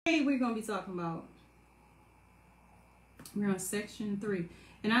Today we're going to be talking about, we're on section 3.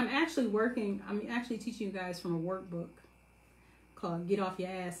 And I'm actually teaching you guys from a workbook called Get Off Your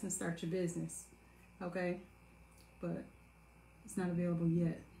Ass and Start Your Business. Okay? But it's not available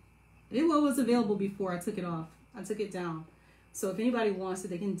yet. It was available before I took it off. I took it down. So if anybody wants it,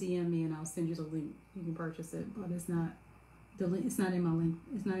 they can DM me and I'll send you the link. You can purchase it, but it's not the link. It's not in my link.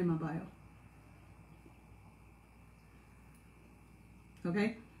 It's not in my bio.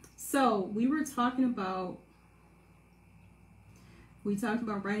 Okay? So we talked about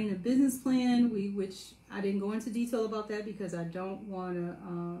writing a business plan, which I didn't go into detail about that because I don't want to,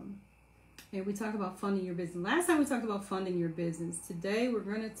 and we talked about funding your business. Last time we talked about funding your business. Today we're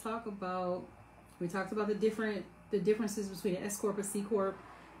going to talk about, we talked about the differences between an S Corp and C Corp,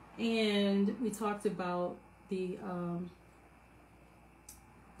 and we talked about the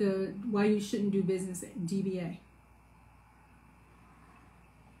why you shouldn't do business at DBA.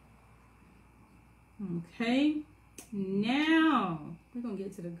 Okay, now we're gonna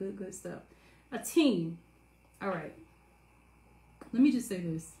get to the good stuff. A team. All right. Let me just say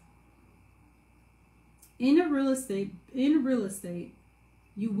this. In real estate,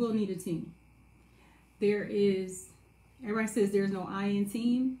 you will need a team. Everybody says there's no I in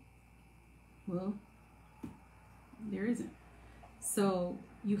team. Well, there isn't. So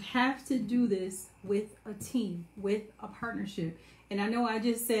you have to do this with a team, with a partnership. And I know I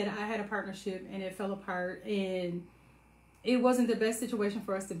just said I had a partnership and it fell apart and it wasn't the best situation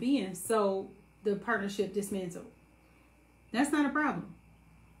for us to be in. So the partnership dismantled. That's not a problem.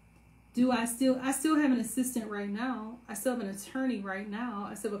 I still have an assistant right now. I still have an attorney right now.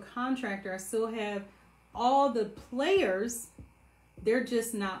 I still have a contractor. I still have all the players. They're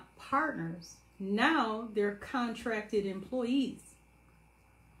just not partners. Now they're contracted employees.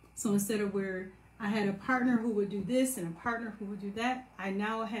 So instead of where I had a partner who would do this and a partner who would do that, I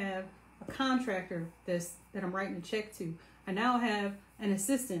now have a contractor that I'm writing a check to. I now have an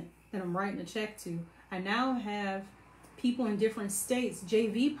assistant that I'm writing a check to. I now have people in different states,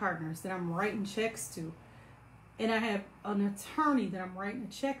 JV partners that I'm writing checks to. And I have an attorney that I'm writing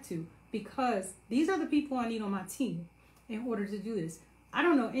a check to, because these are the people I need on my team in order to do this. I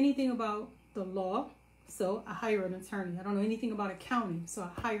don't know anything about the law, so I hire an attorney. I don't know anything about accounting, so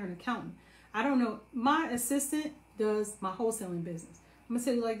I hire an accountant. I don't know. My assistant does my wholesaling business. I'm going to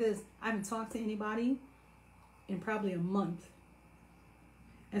tell you like this. I haven't talked to anybody in probably a month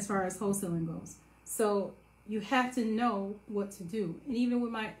as far as wholesaling goes. So you have to know what to do. And even with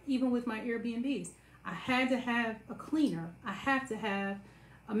my Airbnbs, I had to have a cleaner. I have to have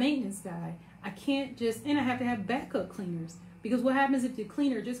a maintenance guy. I can't just, and I have to have backup cleaners. Because what happens if the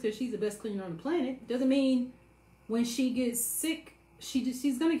cleaner, just because she's the best cleaner on the planet, doesn't mean when she gets sick,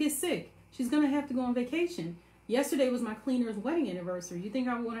 she's going to get sick. She's going to have to go on vacation. Yesterday was my cleaner's wedding anniversary. You think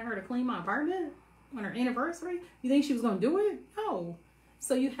I wanted her to clean my apartment on her anniversary? You think she was going to do it? No.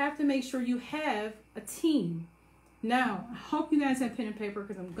 So you have to make sure you have a team. Now, I hope you guys have pen and paper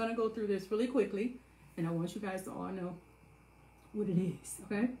because I'm going to go through this really quickly. And I want you guys to all know what it is,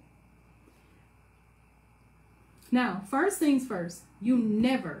 okay? Now, first things first, you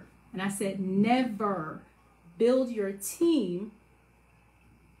never, and I said never, build your team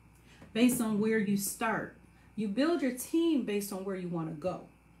based on where you start. You build your team based on where you want to go.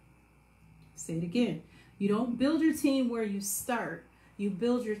 Say it again. You don't build your team where you start. You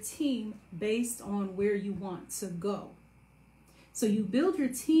build your team based on where you want to go. So you build your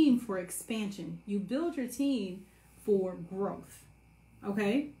team for expansion. You build your team for growth.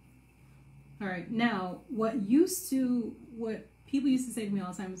 Okay? All right. Now, what people used to say to me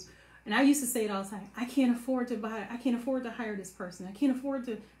all the time is, and I used to say it all the time, I can't afford to hire this person. I can't afford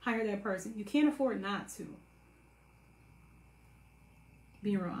to hire that person. You can't afford not to.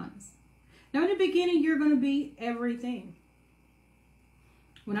 Being real honest. Now, in the beginning, you're going to be everything.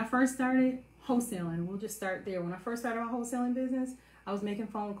 When I first started wholesaling, we'll just start there. When I first started my wholesaling business, I was making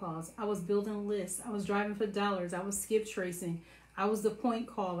phone calls. I was building lists. I was driving for dollars. I was skip tracing. I was the point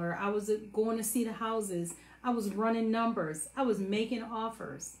caller. I was going to see the houses. I was running numbers. I was making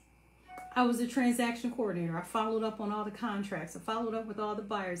offers. I was a transaction coordinator. I followed up on all the contracts. I followed up with all the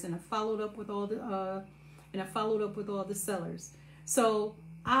buyers, and I followed up with all the sellers. So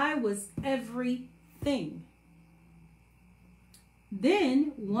I was everything.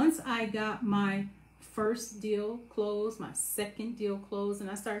 Then once I got my first deal closed, my second deal closed, and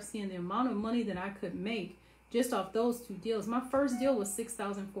I started seeing the amount of money that I could make just off those 2 deals. My first deal was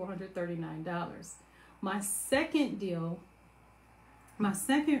 $6,439. My second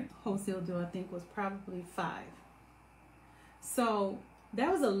wholesale deal, I think, was probably $5,000. So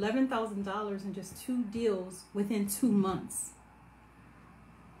that was $11,000 in just 2 deals within 2 months.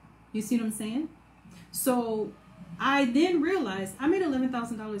 You see what I'm saying? So I then realized I made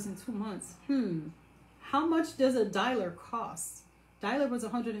 $11,000 in 2 months. How much does a dialer cost? Dialer was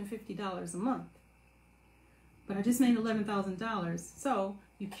 $150 a month. But I just made $11,000. So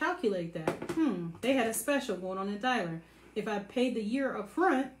you calculate that. They had a special going on in dialer. If I paid the year up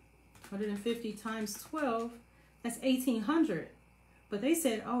front, 150 times 12, that's $1,800. But they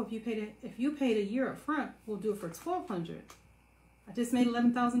said, oh, if you paid a year up front, we'll do it for $1,200. I just made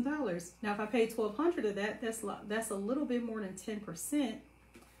 $11,000. Now, if I paid $1,200 of that, that's a little bit more than 10%.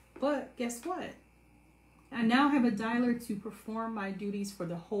 But guess what? I now have a dialer to perform my duties for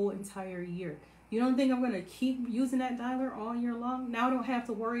the whole entire year. You don't think I'm going to keep using that dialer all year long? Now I don't have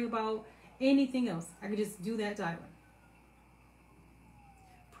to worry about anything else. I can just do that dialer.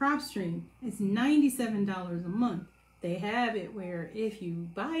 PropStream is $97 a month. They have it where if you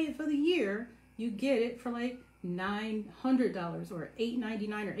buy it for the year, you get it for like $900 or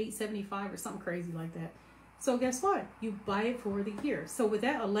 $899 or $875 or something crazy like that. So guess what? You buy it for the year. So with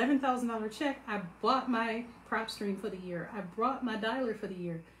that $11,000 check, I bought my PropStream for the year. I bought my dialer for the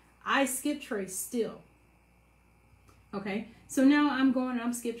year. I skip trace still. Okay, so now I'm going and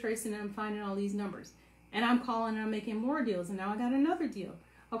I'm skip tracing and I'm finding all these numbers. And I'm calling and I'm making more deals. And now I got another deal.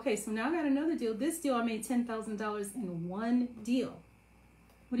 Okay, so now I got another deal. This deal, I made $10,000 in one deal.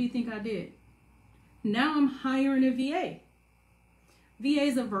 What do you think I did? Now I'm hiring a VA. VA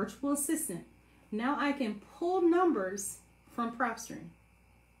is a virtual assistant. Now I can pull numbers from PropStream.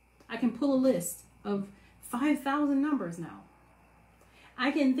 I can pull a list of 5,000 numbers now.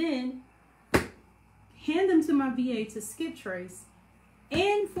 I can then hand them to my VA to skip trace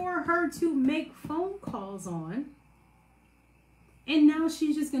and for her to make phone calls on. And now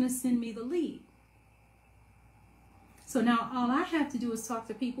she's just going to send me the lead. So now all I have to do is talk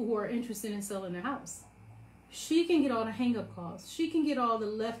to people who are interested in selling the house. She can get all the hang-up calls. She can get all the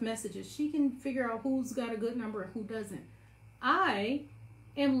left messages. She can figure out who's got a good number and who doesn't. I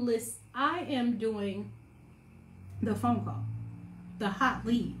am doing the phone call, the hot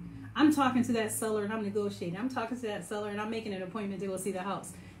lead. I'm talking to that seller and I'm negotiating. I'm talking to that seller and I'm making an appointment to go see the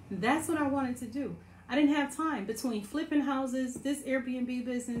house. That's what I wanted to do. I didn't have time between flipping houses, this Airbnb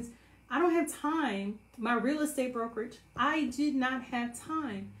business. I don't have time. My real estate brokerage, I did not have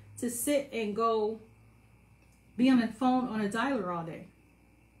time to sit and go be on the phone on a dialer all day.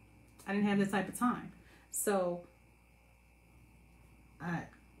 I didn't have that type of time. So I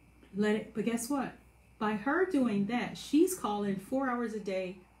let it, but guess what? By her doing that, she's calling 4 hours a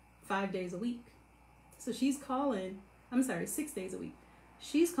day, 5 days a week. So she's calling, 6 days a week.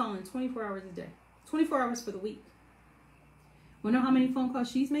 She's calling 24 hours a day, 24 hours for the week. Want to know how many phone calls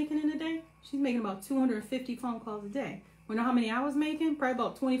she's making in a day? She's making about 250 phone calls a day. Want to know how many I was making? Probably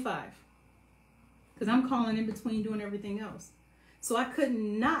about 25. Because I'm calling in between doing everything else. So I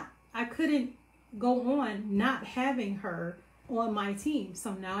couldn't go on not having her on my team.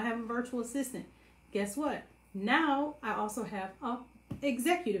 So now I have a virtual assistant. Guess what? Now I also have a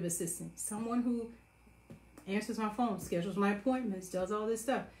executive assistant, someone who answers my phone, schedules my appointments, does all this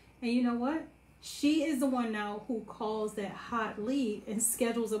stuff. And you know what? She is the one now who calls that hot lead and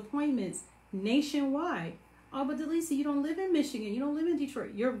schedules appointments nationwide. Oh, but Delisa, you don't live in Michigan. You don't live in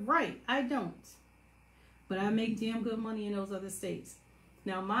Detroit. You're right. I don't. But I make damn good money in those other states.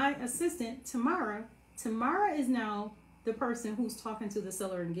 Now, my assistant, Tamara is now the person who's talking to the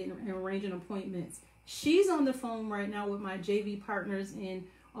seller and arranging appointments. She's on the phone right now with my JV partners in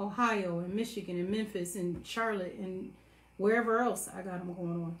Ohio and Michigan and Memphis and Charlotte and wherever else I got them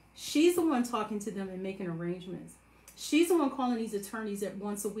going on. She's the one talking to them and making arrangements. She's the one calling these attorneys at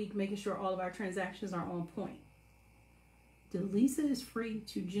once a week, making sure all of our transactions are on point. Delisa is free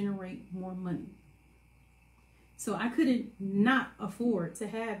to generate more money. So I couldn't not afford to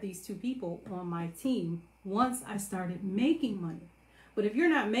have these two people on my team once I started making money. But if you're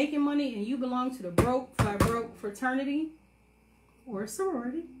not making money and you belong to the broke fraternity or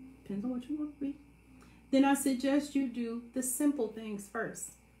sorority, depends on what you want to be, then I suggest you do the simple things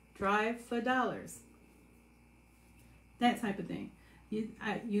first. Drive for dollars. That type of thing.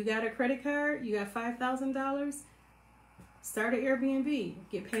 You got a credit card, you got $5,000, start an Airbnb.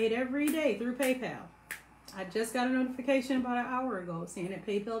 Get paid every day through PayPal. I just got a notification about an hour ago saying that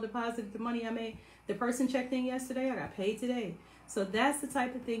PayPal deposited the money I made. The person checked in yesterday, I got paid today. So that's the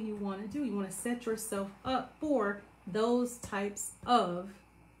type of thing you want to do. You want to set yourself up for those types of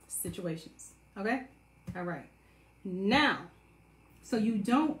situations. Okay? All right. Now, so you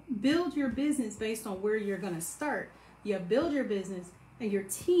don't build your business based on where you're going to start. You build your business and your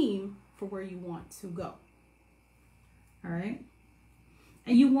team for where you want to go. All right?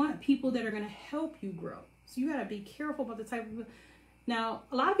 And you want people that are going to help you grow. So you got to be careful about the type of, Now,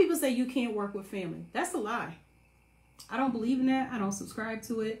 a lot of people say you can't work with family. That's a lie. I don't believe in that. I don't subscribe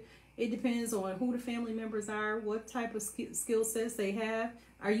to it. It depends on who the family members are, what type of skill sets they have.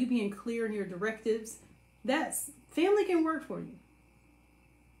 Are you being clear in your directives? Family can work for you.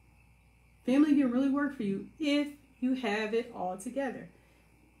 Family can really work for you if you have it all together.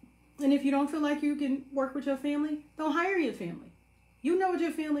 And if you don't feel like you can work with your family, don't hire your family. You know what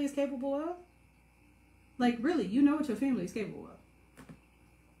your family is capable of. Like, really, you know what your family is capable of.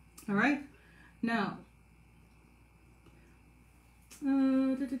 All right? Now,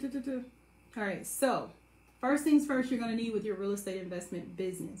 all right, so first things first, you're going to need with your real estate investment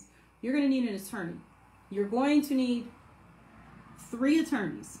business. You're going to need an attorney. You're going to need 3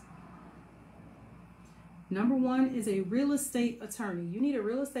 attorneys. Number 1 is a real estate attorney. You need a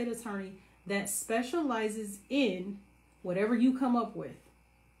real estate attorney that specializes in whatever you come up with.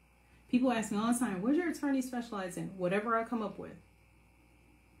 People ask me all the time, what does your attorney specialize in? Whatever I come up with.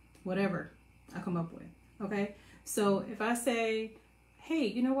 Whatever I come up with. Okay? So if I say, hey,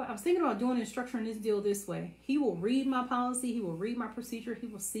 you know what? I was thinking about doing and structuring this deal this way. He will read my policy. He will read my procedure. He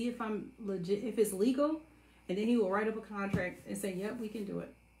will see if I'm legit, if it's legal. And then he will write up a contract and say, yep, we can do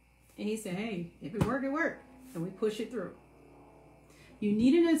it. And he said, hey, if it work, it work. And we push it through. You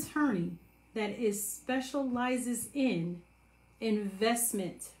need an attorney that specializes in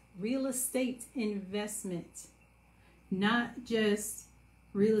investment, real estate investment, not just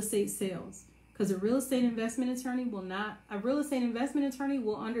real estate sales. Because a real estate investment attorney will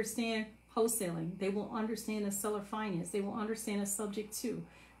understand wholesaling. They will understand a seller finance. They will understand a subject to.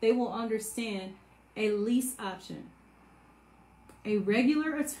 They will understand a lease option. A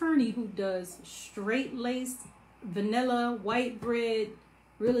regular attorney who does straight-laced, vanilla, white bread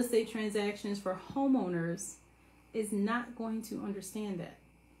real estate transactions for homeowners is not going to understand that.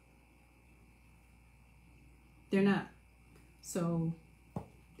 They're not. So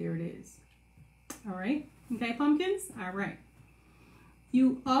there it is. All right. Okay, pumpkins? All right.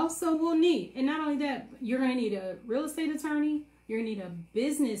 You also will need, and not only that, you're going to need a real estate attorney. You're going to need a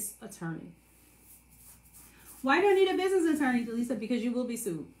business attorney. Why do I need a business attorney, Delisa? Because you will be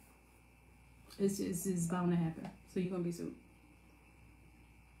sued. It's bound to happen. So you're going to be sued.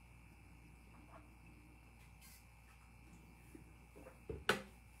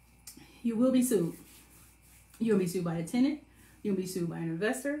 You will be sued. You're going to be sued by a tenant. You're going to be sued by an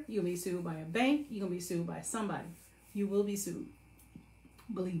investor. You're going to be sued by a bank. You're going to be sued by somebody. You will be sued.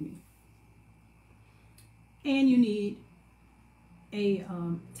 Believe me. And you need a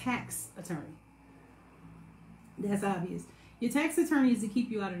tax attorney. That's obvious. Your tax attorney is to keep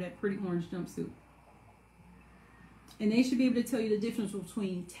you out of that pretty orange jumpsuit. And they should be able to tell you the difference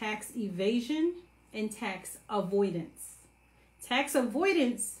between tax evasion and tax avoidance. Tax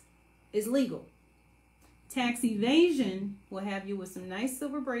avoidance is legal. Tax evasion will have you with some nice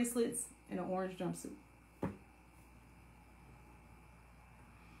silver bracelets and an orange jumpsuit.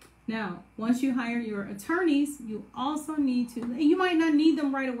 Now, once you hire your attorneys, you also need to, and you might not need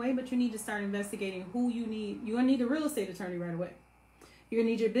them right away, but you need to start investigating who you need. You're going to need a real estate attorney right away. You're going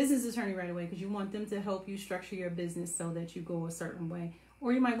to need your business attorney right away because you want them to help you structure your business so that you go a certain way.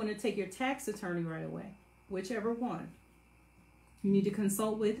 Or you might want to take your tax attorney right away, whichever one. You need to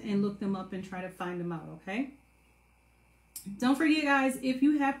consult with and look them up and try to find them out, okay? Don't forget, guys, if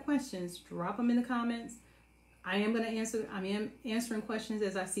you have questions, drop them in the comments. I am answering questions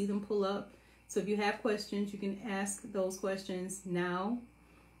as I see them pull up. So if you have questions, you can ask those questions now.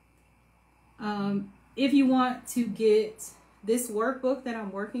 If you want to get this workbook that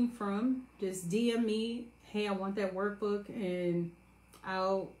I'm working from, just DM me, hey, I want that workbook, and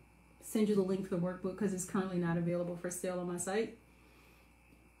I'll send you the link for the workbook because it's currently not available for sale on my site.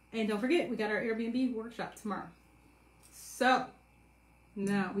 And don't forget, we got our Airbnb workshop tomorrow. So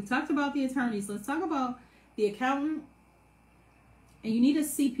now we talked about the attorneys. Let's talk about the accountant. And you need a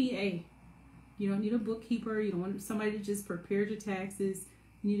CPA. You don't need a bookkeeper. You don't want somebody to just prepare your taxes.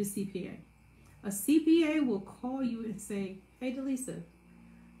 You need a CPA. A CPA will call you and say, hey, Delisa,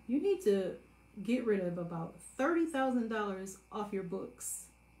 you need to get rid of about $30,000 off your books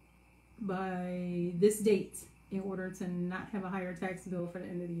by this date in order to not have a higher tax bill for the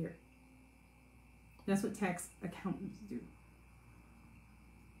end of the year. That's what tax accountants do.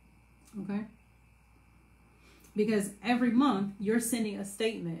 Okay? Because every month you're sending a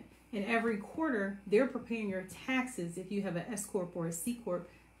statement, and every quarter they're preparing your taxes. If you have an S Corp or a C Corp,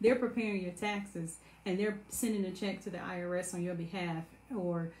 they're preparing your taxes and they're sending a check to the IRS on your behalf,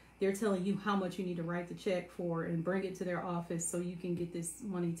 or they're telling you how much you need to write the check for and bring it to their office so you can get this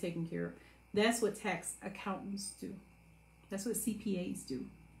money taken care of. That's what tax accountants do. That's what CPAs do.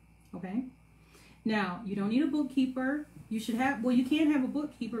 Okay? Now, you don't need a bookkeeper. You should have, well, you can have a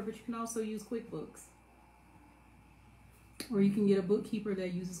bookkeeper, but you can also use QuickBooks. Or you can get a bookkeeper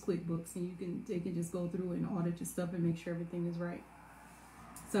that uses QuickBooks, and they can just go through and audit your stuff and make sure everything is right.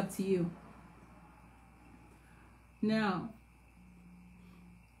 It's up to you. Now,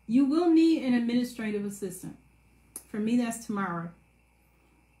 you will need an administrative assistant. For me, that's Tamara.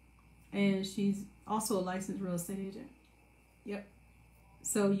 And she's also a licensed real estate agent. Yep.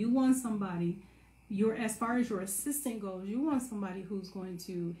 So you want somebody, as far as your assistant goes, you want somebody who's going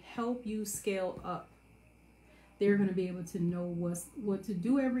to help you scale up. They're going to be able to know what to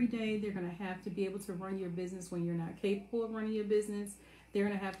do every day. They're going to have to be able to run your business when you're not capable of running your business. They're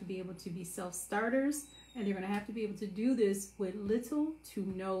going to have to be able to be self-starters, and they're going to have to be able to do this with little to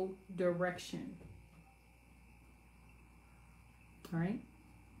no direction. All right?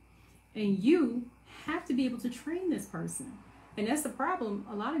 And you have to be able to train this person. And that's the problem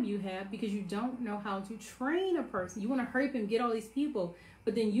a lot of you have, because you don't know how to train a person. You want to hurry up and get all these people,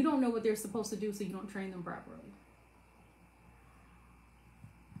 but then you don't know what they're supposed to do, so you don't train them properly.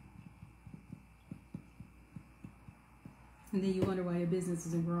 And then you wonder why your business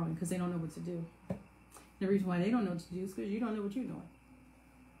isn't growing, because they don't know what to do. The reason why they don't know what to do is because you don't know what you're doing.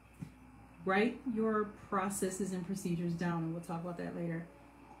 Write your processes and procedures down, and we'll talk about that later.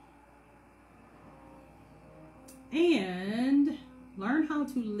 And learn how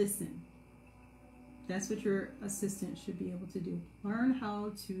to listen. That's what your assistant should be able to do. Learn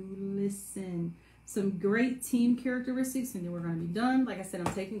how to listen. Some great team characteristics, and then we're going to be done. Like I said,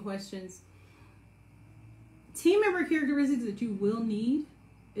 I'm taking questions. Team member characteristics that you will need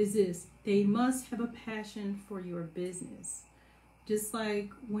is this: they must have a passion for your business. Just like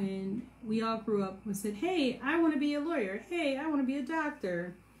when we all grew up and said, hey, I want to be a lawyer. Hey, I want to be a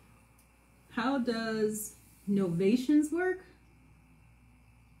doctor. How does novations work?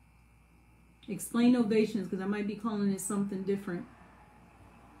 Explain novations, because I might be calling it something different.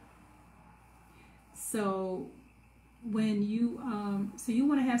 So when you you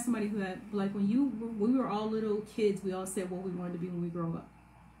want to have somebody who had, like when we were all little kids, we all said what we wanted to be when we grow up.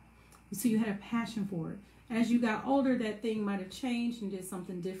 So you had a passion for it. As you got older, that thing might have changed and did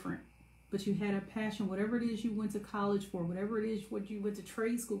something different. But you had a passion, whatever it is you went to college for, whatever it is what you went to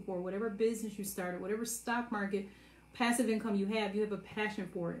trade school for, whatever business you started, whatever stock market, passive income you have a passion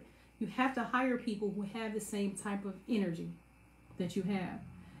for it. You have to hire people who have the same type of energy that you have.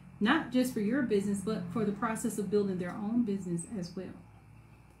 Not just for your business, but for the process of building their own business as well.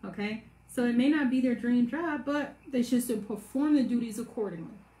 Okay? So it may not be their dream job, but they should still perform the duties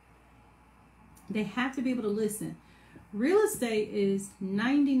accordingly. They have to be able to listen. Real estate is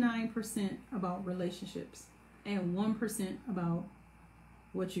 99% about relationships and 1% about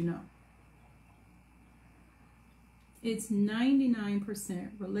what you know. It's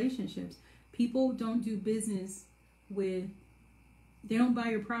 99% relationships. People don't do business with, they don't buy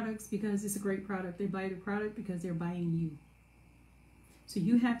your products because it's a great product. They buy the product because they're buying you. So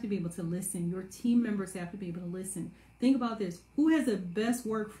you have to be able to listen. Your team members have to be able to listen. Think about this. Who has the best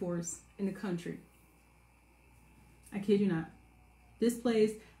workforce in the country? I kid you not. This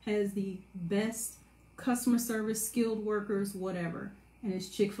place has the best customer service, skilled workers, whatever. And it's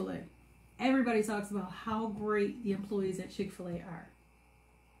Chick-fil-A. Everybody talks about how great the employees at Chick-fil-A are.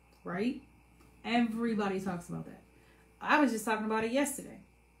 Right? Everybody talks about that. I was just talking about it yesterday.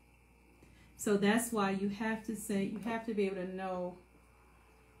 So that's why you have to be able to know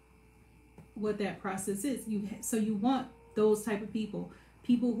what that process is. So you want those type of people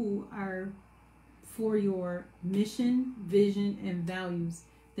who are for your mission, vision, and values.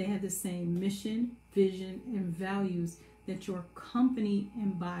 They have the same mission, vision, and values that your company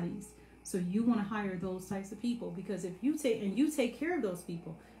embodies. So you want to hire those types of people, because if you take care of those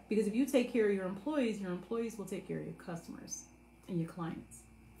people, because if you take care of your employees will take care of your customers and your clients.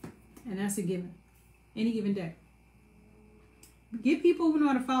 And that's a given. Any given day. Get people who know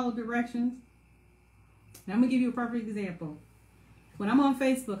how to follow directions. And I'm going to give you a perfect example. When I'm on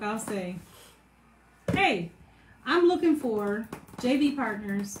Facebook, I'll say, hey, I'm looking for JV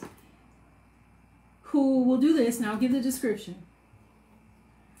partners who will do this, and I'll give the description.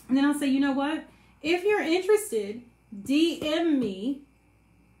 And then I'll say, you know what? If you're interested, DM me,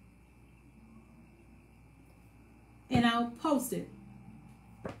 and I'll post it.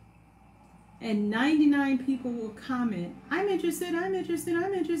 And 99 people will comment, I'm interested, I'm interested,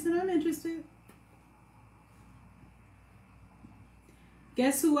 I'm interested, I'm interested.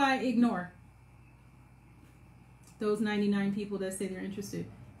 Guess who I ignore? Those 99 people that say they're interested.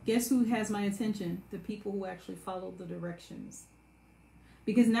 Guess who has my attention? The people who actually follow the directions.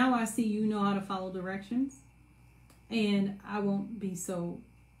 Because now I see you know how to follow directions, and I won't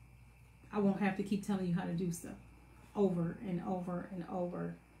have to keep telling you how to do stuff. over and over and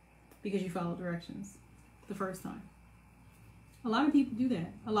over because you follow directions the first time. A lot of people do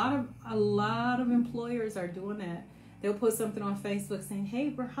that. A lot of employers are doing that. They'll put something on Facebook saying, hey,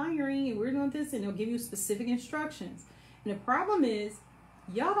 we're hiring and we're doing this, and they'll give you specific instructions. And the problem is,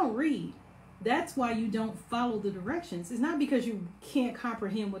 y'all don't read. That's why you don't follow the directions. It's not because you can't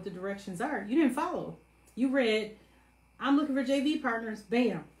comprehend what the directions are. You didn't follow. You read, I'm looking for JV partners,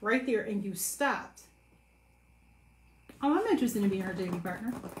 bam, right there, and you stopped. Oh, I'm interested in being her JV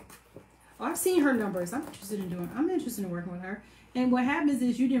partner. Oh, I've seen her numbers. I'm interested in working with her. And what happens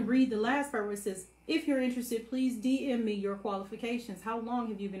is you didn't read the last part where it says, if you're interested, please DM me your qualifications. How long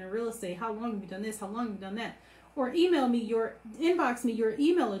have you been in real estate? How long have you done this? How long have you done that? Or inbox me your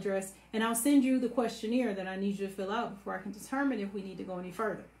email address, and I'll send you the questionnaire that I need you to fill out before I can determine if we need to go any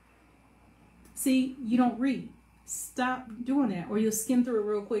further. See, you don't read. Stop doing that. Or you'll skim through it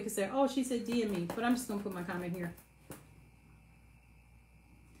real quick and say, oh, she said DM me, but I'm just going to put my comment here.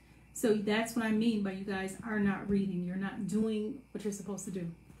 So that's what I mean by you guys are not reading. You're not doing what you're supposed to do.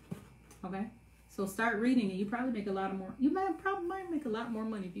 Okay? So start reading, and you probably make a lot more. You might make a lot more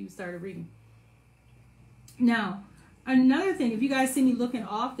money if you started reading. Now, another thing, if you guys see me looking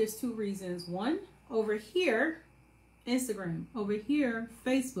off, there's two reasons. One, over here, Instagram. Over here,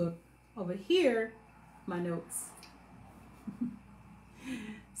 Facebook. Over here, my notes.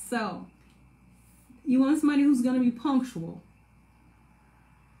 So, you want somebody who's going to be punctual.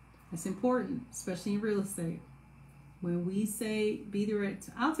 That's important, especially in real estate. When we say be there at,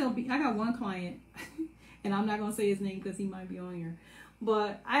 I got one client, and I'm not going to say his name because he might be on here,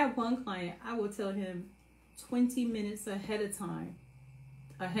 but I have one client, I will tell him 20 minutes ahead of time,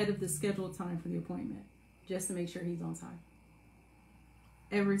 ahead of the scheduled time for the appointment, just to make sure he's on time.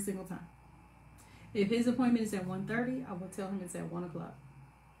 Every single time. If his appointment is at 1:30, I will tell him it's at 1 o'clock.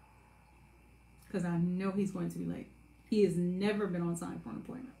 Because I know he's going to be late. He has never been on time for an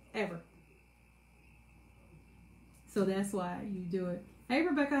appointment. Ever. So that's why you do it. Hey,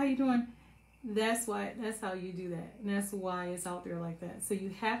 Rebecca, how you doing? That's how you do that. And that's why it's out there like that. So you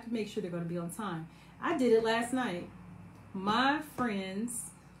have to make sure they're going to be on time. I did it last night. My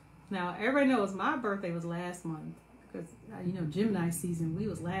friends, now everybody knows my birthday was last month. Because, Gemini season, we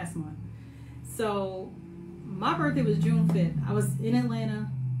was last month. So my birthday was June 5th. I was in Atlanta,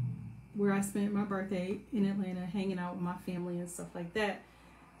 where I spent my birthday in Atlanta, hanging out with my family and stuff like that.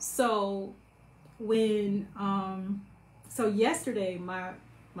 So when so yesterday my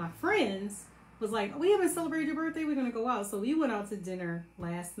friends was like, we haven't celebrated your birthday, we're gonna go out. So we went out to dinner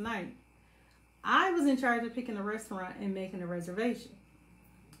last night. I was in charge of picking the restaurant and making a reservation.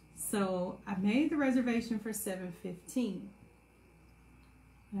 So I made the reservation for 7:15.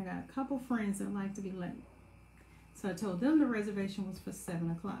 And I got a couple friends that like to be late. So I told them the reservation was for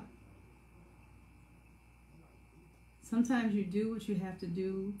 7 o'clock. Sometimes you do what you have to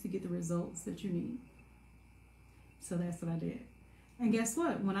do to get the results that you need. So that's what I did. And guess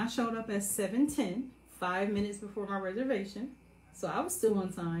what? When I showed up at 7:10, 5 minutes before my reservation, so I was still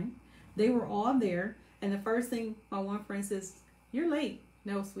on time, they were all there. And the first thing my one friend says, you're late.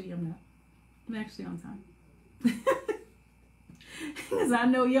 No, sweetie, I'm not. I'm actually on time. Because I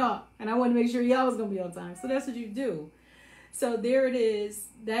know y'all, and I want to make sure y'all was going to be on time. So that's what you do. So there it is.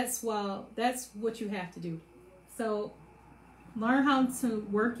 That's what you have to do. So learn how to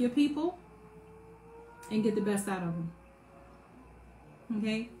work your people and get the best out of them.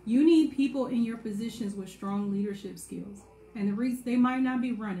 Okay? You need people in your positions with strong leadership skills. And the reason they might not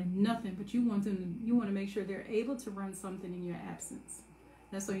be running nothing, but you want to make sure they're able to run something in your absence.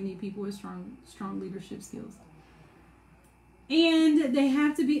 That's why you need people with strong leadership skills. And they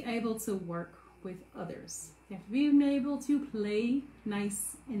have to be able to work with others. They have to be able to play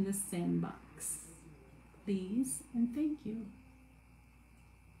nice in the sandbox. Please and thank you.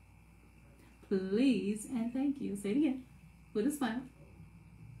 Please and thank you. Say it again with a smile.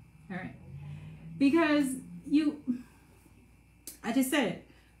 All right. Because I just said it.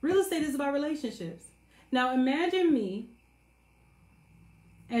 Real estate is about relationships. Now imagine me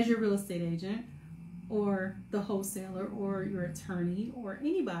as your real estate agent or the wholesaler or your attorney or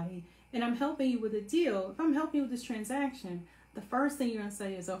anybody, and I'm helping you with a deal. If I'm helping you with this transaction, the first thing you're going to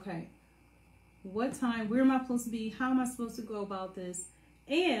say is, okay, what time, where am I supposed to be? How am I supposed to go about this?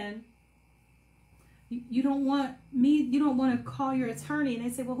 And you don't want to call your attorney and they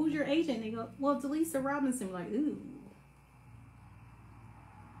say, well, who's your agent? And they go, well, Delisa Robinson. I'm like, ooh.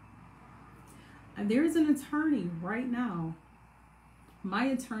 And there's an attorney right now. My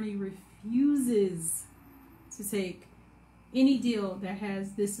attorney refuses to take any deal that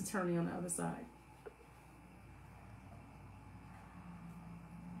has this attorney on the other side.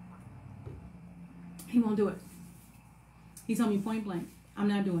 He won't do it. He told me point blank, I'm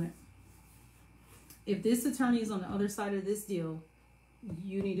not doing it. If this attorney is on the other side of this deal,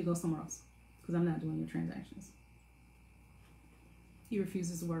 you need to go somewhere else because I'm not doing your transactions. He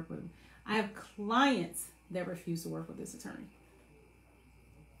refuses to work with him. I have clients that refuse to work with this attorney.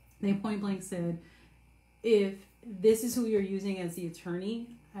 They point blank said, if this is who you're using as the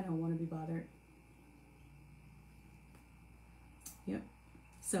attorney, I don't want to be bothered. Yep.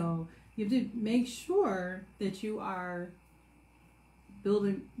 So you have to make sure that you are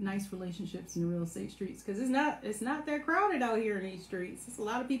building nice relationships in the real estate streets, because it's not that crowded out here in these streets. It's a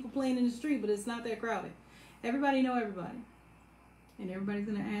lot of people playing in the street, but it's not that crowded. Everybody know everybody, and everybody's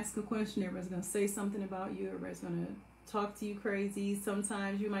gonna ask a question. Everybody's gonna say something about you. Everybody's gonna talk to you crazy.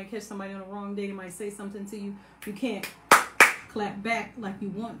 Sometimes you might catch somebody on the wrong day. They might say something to you. You can't clap back like you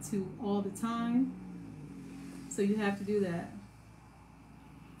want to all the time, so you have to do that.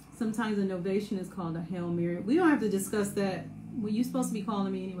 Sometimes a novation is called a Hail Mary. We don't have to discuss that. Well, you're supposed to be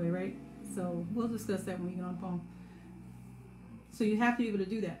calling me anyway, right? So we'll discuss that when we get on the phone. So you have to be able to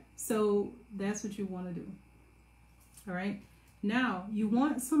do that. So that's what you want to do. All right. Now, you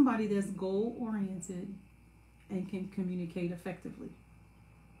want somebody that's goal-oriented and can communicate effectively.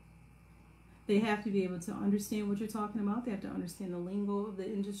 They have to be able to understand what you're talking about. They have to understand the lingo of the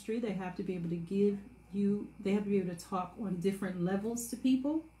industry. They have to be able to they have to be able to talk on different levels to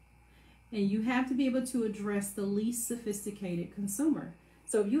people. And you have to be able to address the least sophisticated consumer.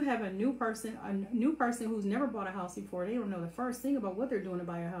 So if you have a new person who's never bought a house before, they don't know the first thing about what they're doing to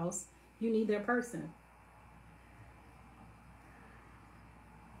buy a house, you need that person.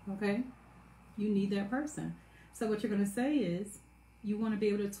 Okay? You need that person. So what you're going to say is, you want to be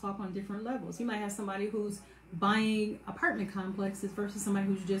able to talk on different levels. You might have somebody who's buying apartment complexes versus somebody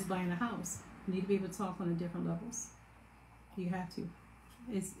who's just buying a house. You need to be able to talk on the different levels. You have to.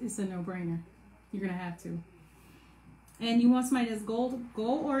 It's a no-brainer. You're going to have to. And you want somebody that's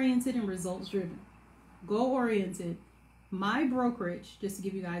goal-oriented and results-driven. Goal-oriented. My brokerage, just to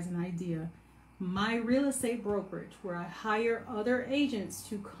give you guys an idea, my real estate brokerage, where I hire other agents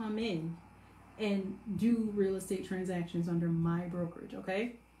to come in and do real estate transactions under my brokerage,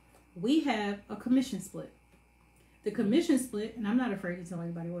 okay? We have a commission split. The commission split, and I'm not afraid to tell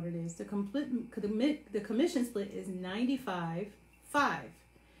anybody what it is, the commission split is 95-5,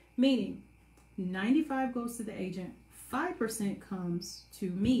 meaning 95 goes to the agent, 5% comes to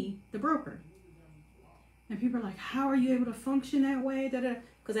me, the broker. And people are like, how are you able to function that way?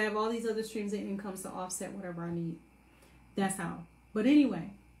 Because I have all these other streams of incomes to offset whatever I need. That's how. But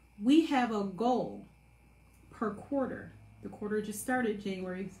anyway, we have a goal per quarter. The quarter just started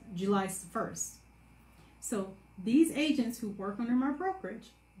July 1st. So these agents who work under my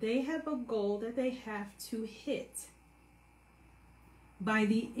brokerage, they have a goal that they have to hit by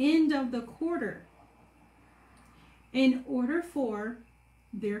the end of the quarter in order for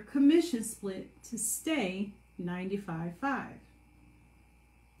their commission split to stay 95-5.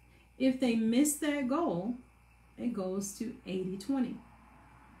 If they miss that goal, it goes to 80-20.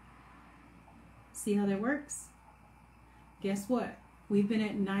 See how that works? Guess what? We've been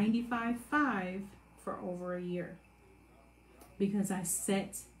at 95-5 for over a year because I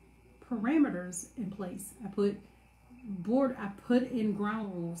set parameters in place. I put in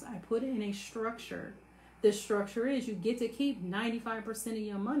ground rules. I put in a structure. The structure is you get to keep 95% of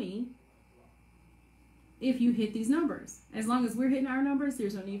your money if you hit these numbers. As long as we're hitting our numbers,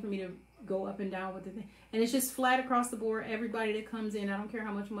 there's no need for me to go up and down with the thing. And it's just flat across the board. Everybody that comes in, I don't care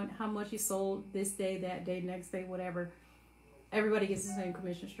how much you sold this day, that day, next day, whatever. Everybody gets the same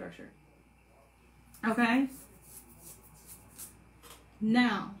commission structure. Okay?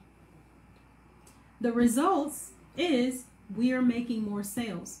 Now, the results is we are making more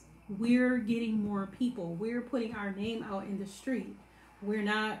sales. We're getting more people. We're putting our name out in the street.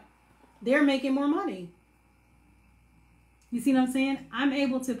 They're making more money. You see what I'm saying? I'm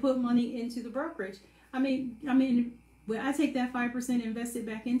able to put money into the brokerage. I mean, when I take that 5% and invest it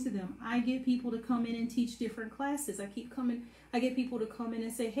back into them, I get people to come in and teach different classes. I get people to come in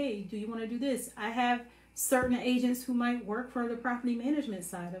and say, hey, do you want to do this? I have certain agents who might work for the property management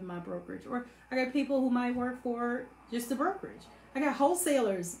side of my brokerage, or I got people who might work for just the brokerage. I got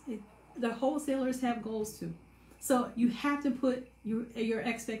wholesalers. The wholesalers have goals too. So you have to put your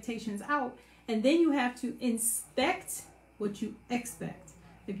expectations out, and then you have to inspect what you expect.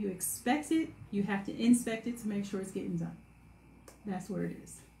 If you expect it, you have to inspect it to make sure it's getting done. That's where it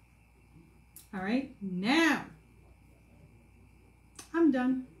is. All right, now I'm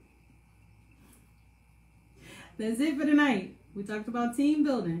done. That's it for tonight. We talked about team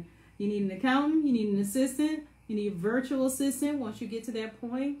building. You need an accountant, you need an assistant, you need a virtual assistant once you get to that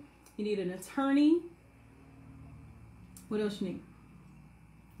point. You need an attorney. What else you need?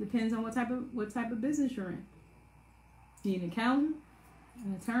 Depends on what type of business you're in. You need an accountant,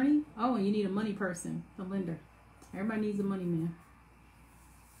 an attorney. Oh, and you need a money person, a lender. Everybody needs a money man.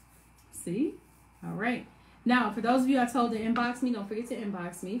 See? All right. Now, for those of you I told to inbox me, don't forget to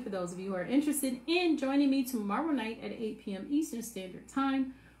inbox me. For those of you who are interested in joining me tomorrow night at 8 p.m. Eastern Standard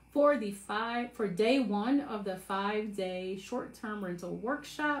Time for day 1 of the 5-day short-term rental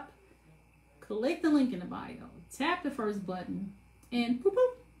workshop, click the link in the bio, tap the first button, and boop,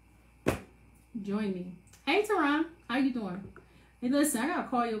 boop, join me. Hey, Teron, how you doing? Hey, listen, I gotta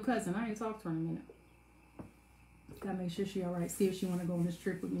call your cousin. I ain't talked to her in a minute. Gotta make sure she all right. See if she want to go on this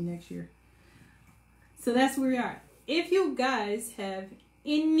trip with me next year. So that's where we are. If you guys have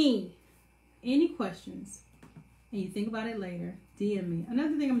any questions and you think about it later, DM me.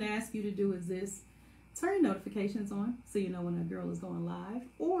 Another thing I'm going to ask you to do is this. Turn your notifications on so you know when a girl is going live.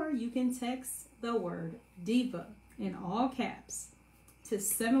 Or you can text the word Diva in all caps to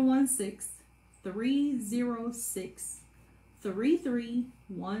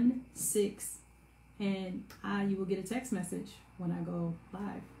 716-306-3316. And you will get a text message when I go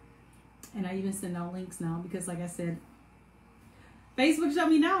live. And I even send out links now because, like I said, Facebook shut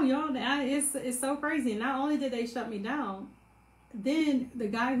me down, y'all. It's so crazy. Not only did they shut me down, then the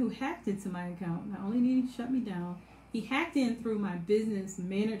guy who hacked into my account, not only did he shut me down, he hacked in through my business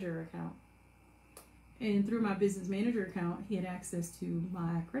manager account. And through my business manager account, he had access to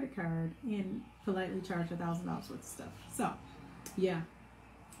my credit card and politely charged $1,000 worth of stuff. So, yeah.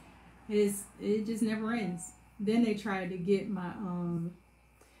 It just never ends. Then they tried to get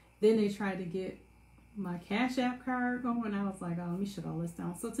my Cash App card going. I was like, oh, let me shut all this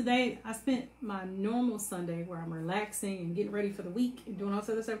down. So today I spent my normal Sunday where I'm relaxing and getting ready for the week and doing all this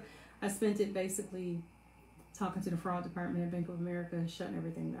other stuff. I spent it basically talking to the fraud department at Bank of America and shutting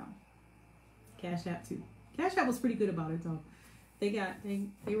everything down. Cash App too. Cash App was pretty good about it though. They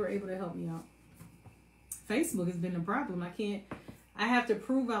were able to help me out. Facebook has been a problem. I have to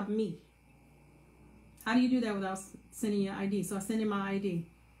prove I'm me. How do you do that without sending your ID? So I send in my ID.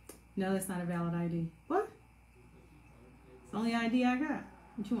 No, that's not a valid ID. What? It's the only ID I got.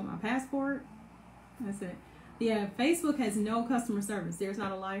 What, you want my passport? That's it. Yeah, Facebook has no customer service. There's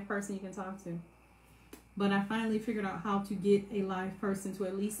not a live person you can talk to. But I finally figured out how to get a live person to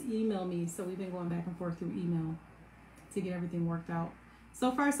at least email me. So we've been going back and forth through email to get everything worked out.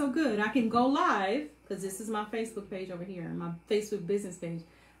 So far, so good. I can go live because this is my Facebook page over here, my Facebook business page.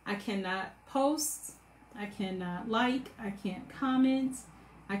 I cannot post. I cannot like. I can't comment.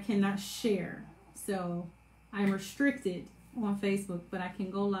 I cannot share. So I'm restricted on Facebook, but I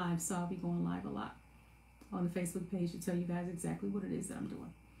can go live. So I'll be going live a lot on the Facebook page to tell you guys exactly what it is that I'm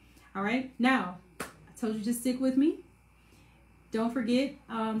doing. All right. Now, I told you just stick with me. Don't forget,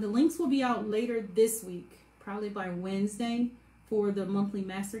 the links will be out later this week, probably by Wednesday, for the monthly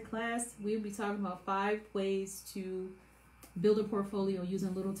masterclass. We'll be talking about 5 ways to build a portfolio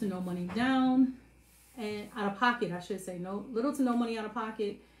using little to no money down and out of pocket, I should say. Little to no money out of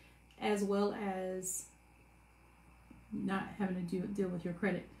pocket, as well as not having to deal with your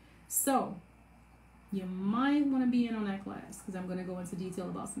credit. So you might want to be in on that class because I'm going to go into detail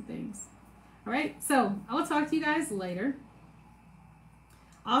about some things. All right, so I will talk to you guys later.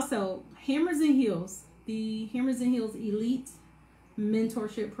 Also, Hammers and Heels, the Hammers and Heels Elite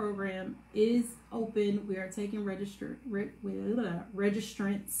Mentorship Program is open. We are taking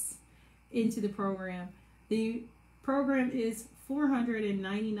registrants into the program. The program is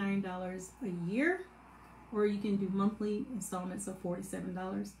 $499 a year, or you can do monthly installments of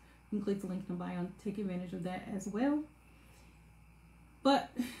 $47. You can click the link in the bio and take advantage of that as well. But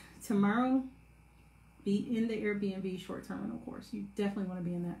tomorrow, be in the Airbnb short-term rental course. You definitely want to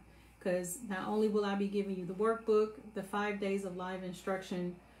be in that, because not only will I be giving you the workbook, the 5 days of live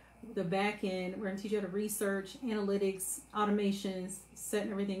instruction, the back end, we're going to teach you how to research, analytics, automations, setting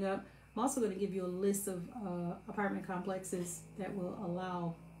everything up. I'm also going to give you a list of apartment complexes that will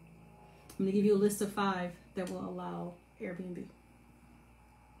allow, I'm going to give you a list of 5 that will allow Airbnb.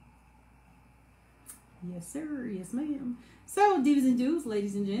 Yes, sir. Yes, ma'am. So, divas and dudes,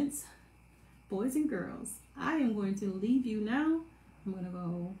 ladies and gents, boys and girls, I am going to leave you now. I'm going to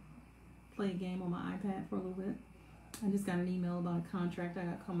go play a game on my iPad for a little bit. I just got an email about a contract I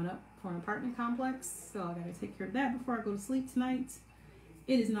got coming up for an apartment complex, so I got to take care of that before I go to sleep tonight.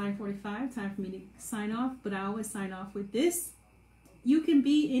 It is 9:45, time for me to sign off, but I always sign off with this. You can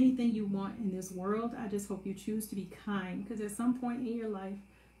be anything you want in this world. I just hope you choose to be kind, because at some point in your life,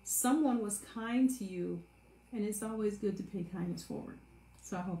 someone was kind to you, and it's always good to pay kindness forward.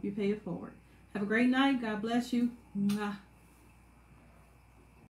 So I hope you pay it forward. Have a great night. God bless you. Mwah.